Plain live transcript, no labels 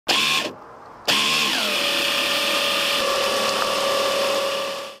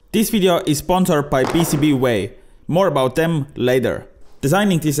This video is sponsored by PCB Way. More about them later.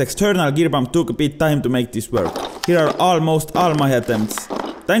 Designing this external gear pump took a bit time to make this work. Here are almost all my attempts.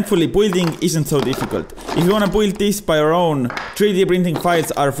 Thankfully, building isn't so difficult. If you wanna build this by your own, 3D printing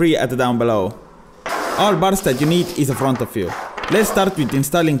files are free at the down below. All parts that you need is in front of you. Let's start with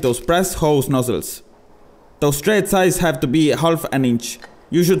installing those brass hose nozzles. Those thread size have to be half an inch.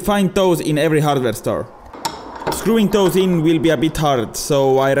 You should find those in every hardware store. Screwing those in will be a bit hard,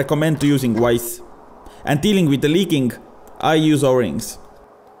 so I recommend to using vise. And dealing with the leaking, I use O-rings.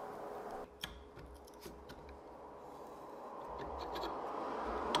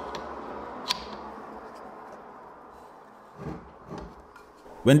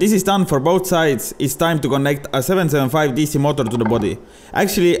 When this is done for both sides, it's time to connect a 775 DC motor to the body.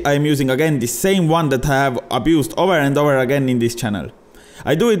 Actually, I am using again the same one that I have abused over and over again in this channel.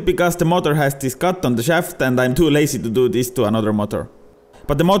 I do it because the motor has this cut on the shaft and I'm too lazy to do this to another motor.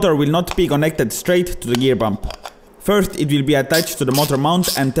 But the motor will not be connected straight to the gear pump. First it will be attached to the motor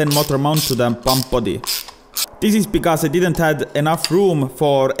mount and then motor mount to the pump body. This is because I didn't have enough room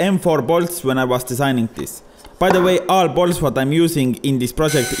for M4 bolts when I was designing this. By the way, all bolts what I'm using in this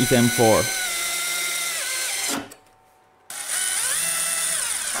project is M4.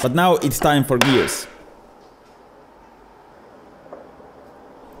 But now it's time for gears.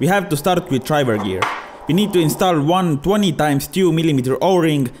 We have to start with driver gear. We need to install one 20x2mm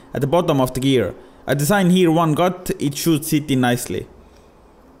O-ring at the bottom of the gear. I designed here one gut, it should sit in nicely.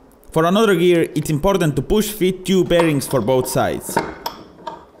 For another gear, it's important to push fit 2 bearings for both sides.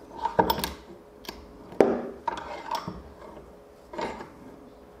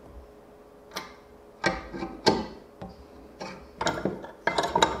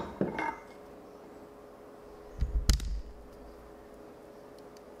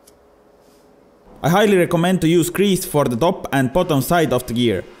 I highly recommend to use grease for the top and bottom side of the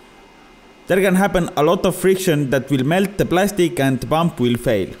gear. There can happen a lot of friction that will melt the plastic and the pump will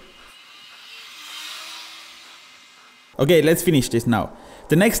fail. Okay, let's finish this now.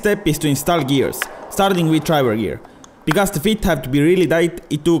 The next step is to install gears, starting with driver gear. Because the feet have to be really tight,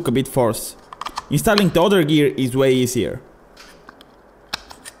 it took a bit force. Installing the other gear is way easier.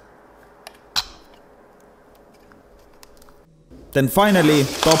 Then finally,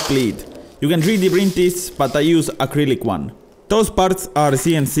 top lead. You can 3D print this, but I use acrylic one. Those parts are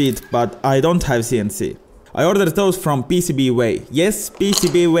CNC'd, but I don't have CNC. I ordered those from PCB Way. Yes,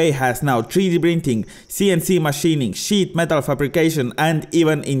 PCB Way has now 3D printing, CNC machining, sheet metal fabrication and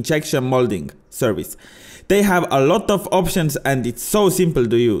even injection molding service. They have a lot of options and it's so simple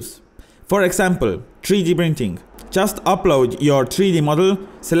to use. For example, 3D printing. Just upload your 3D model,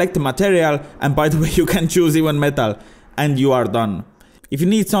 select the material, and by the way you can choose even metal, and you are done. If you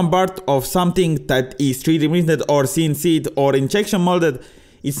need some part of something that is 3D printed or CNC'd or injection molded,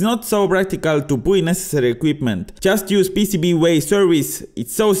 it's not so practical to buy necessary equipment. Just use PCB Way service,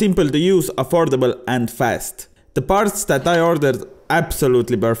 it's so simple to use, affordable and fast. The parts that I ordered,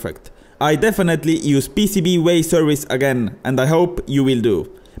 absolutely perfect. I definitely use PCB Way service again and I hope you will do.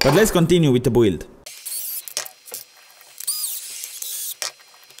 But let's continue with the build.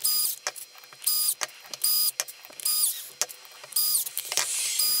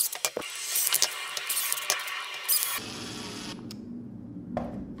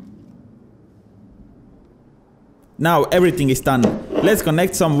 Now everything is done. Let's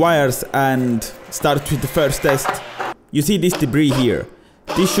connect some wires and start with the first test. You see this debris here.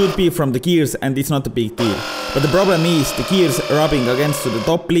 This should be from the gears and it's not a big deal. But the problem is the gears rubbing against the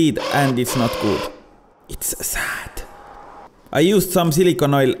top lead and it's not good. It's sad. I used some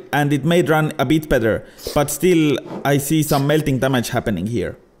silicone oil and it made run a bit better, but still I see some melting damage happening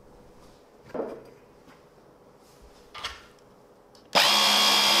here.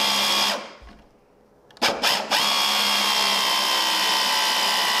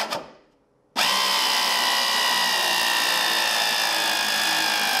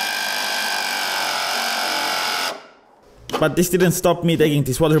 But this didn't stop me taking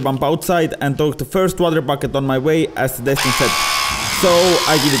this water pump outside and took the first water bucket on my way as the testing said. So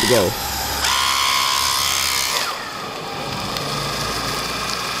I give it a go.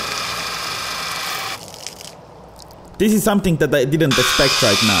 This is something that I didn't expect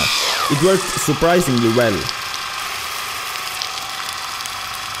right now. It worked surprisingly well.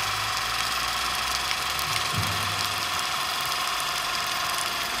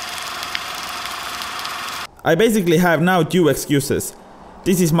 I basically have now 2 excuses.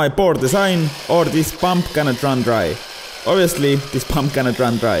 This is my poor design, or this pump cannot run dry. Obviously, this pump cannot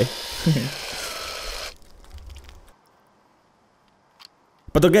run dry.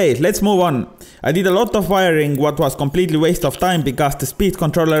 But okay, let's move on. I did a lot of wiring what was completely waste of time because the speed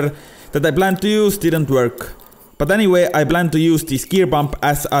controller that I planned to use didn't work. But anyway, I plan to use this gear pump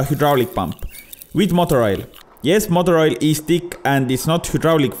as a hydraulic pump. With motor oil. Yes, motor oil is thick and it's not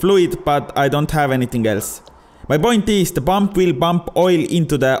hydraulic fluid, but I don't have anything else. My point is, the pump will pump oil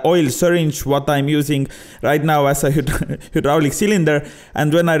into the oil syringe what I'm using right now as a hydraulic cylinder,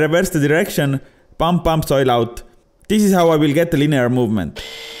 and when I reverse the direction, pump pumps oil out. This is how I will get the linear movement.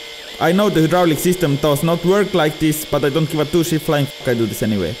 I know the hydraulic system does not work like this, but I don't give a two shit flying f**k, I do this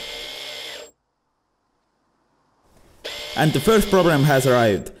anyway. And the first problem has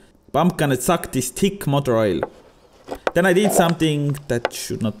arrived. Pump cannot suck this thick motor oil. Then I did something that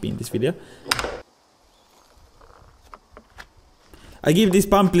should not be in this video. I give this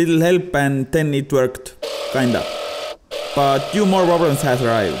pump little help and then it worked, kinda. But two more problems has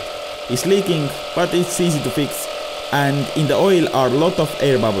arrived. It's leaking, but it's easy to fix, and in the oil are a lot of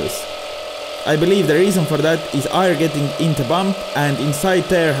air bubbles. I believe the reason for that is air getting into pump, and inside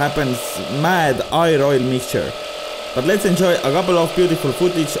there happens mad air-oil mixture. But let's enjoy a couple of beautiful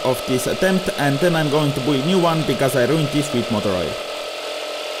footage of this attempt, and then I'm going to build a new one because I ruined this with motor oil.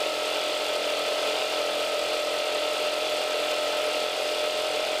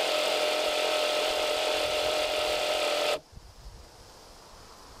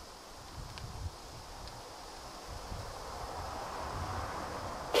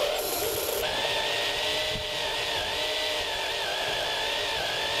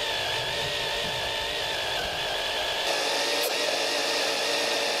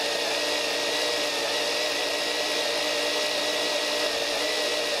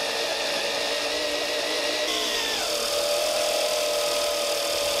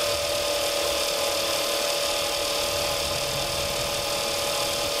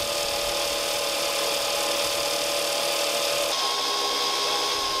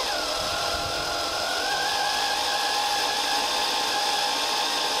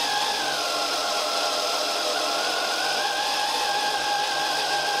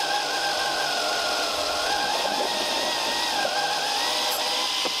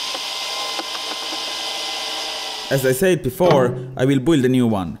 As I said before, I will build a new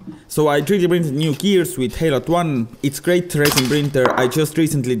one. So I 3D printed new gears with Halot 1. It's great resin printer. I just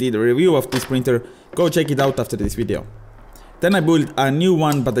recently did a review of this printer. Go check it out after this video. Then I built a new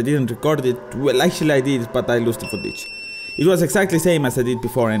one, but I didn't record it. Well, actually I did, but I lost the footage. It was exactly the same as I did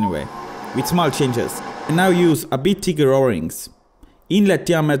before anyway, with small changes. I now use a bit thicker O-rings. Inlet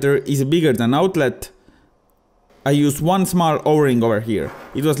diameter is bigger than outlet. I use one small O-ring over here.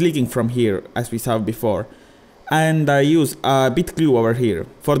 It was leaking from here, as we saw before. And I use a bit glue over here,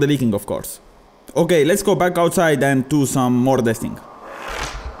 for the leaking of course. Okay, let's go back outside and do some more testing.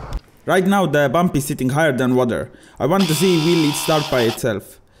 Right now the pump is sitting higher than water. I want to see will it start by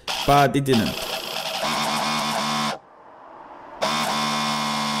itself, but it didn't.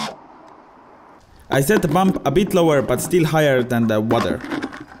 I set the pump a bit lower but still higher than the water.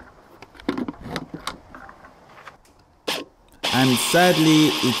 And sadly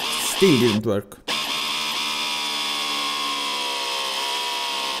it still didn't work.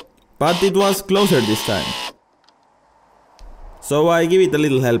 But it was closer this time. So I give it a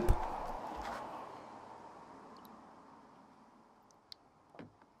little help.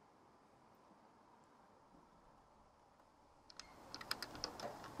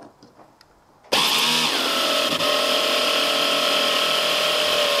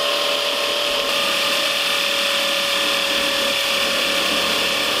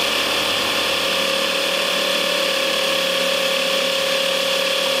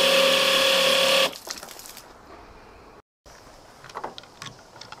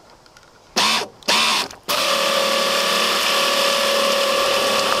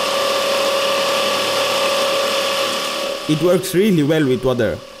 It works really well with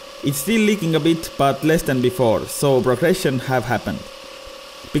water. It's still leaking a bit, but less than before, so progression have happened.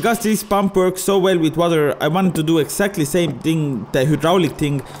 Because this pump works so well with water, I wanted to do exactly the same thing, the hydraulic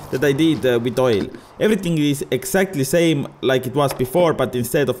thing that I did with oil. Everything is exactly same like it was before, but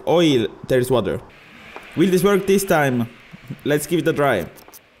instead of oil, there is water. Will this work this time? Let's give it a try.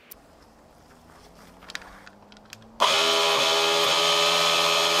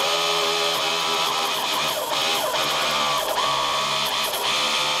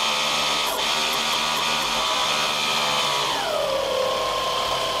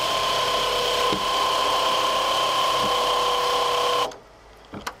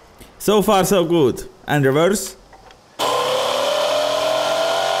 So far so good. And reverse.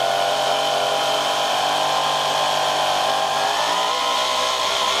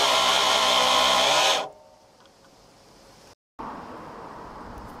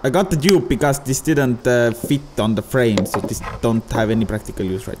 I got the tube because this didn't fit on the frame, so this don't have any practical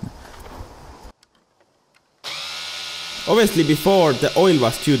use right now. Obviously before the oil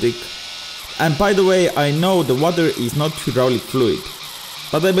was too thick. And by the way, I know the water is not hydraulic fluid.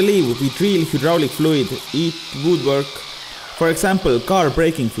 But I believe with real hydraulic fluid it would work. For example, car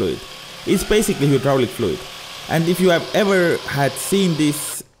braking fluid. It's basically hydraulic fluid. And if you have ever had seen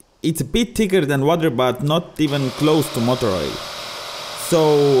this, it's a bit thicker than water but not even close to motor oil.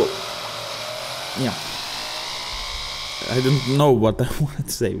 So, yeah. I don't know what I want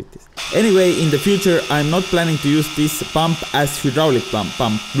to say with this. Anyway, in the future I'm not planning to use this pump as hydraulic pump.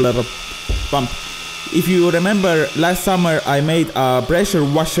 If you remember, last summer I made a pressure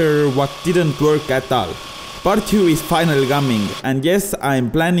washer what didn't work at all. Part 2 is finally coming, and yes, I'm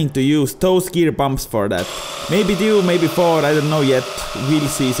planning to use those gear pumps for that. Maybe 2, maybe 4, I don't know yet, we'll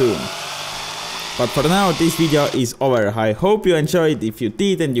see soon. But for now, this video is over. I hope you enjoyed. If you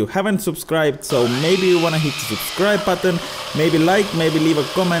did and you haven't subscribed, so maybe you wanna hit the subscribe button, maybe like, maybe leave a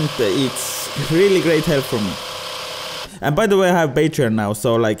comment. It's really great help for me. And by the way, I have Patreon now,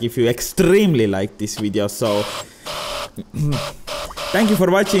 so like if you extremely like this video, so thank you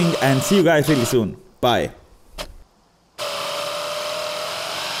for watching and see you guys really soon. Bye.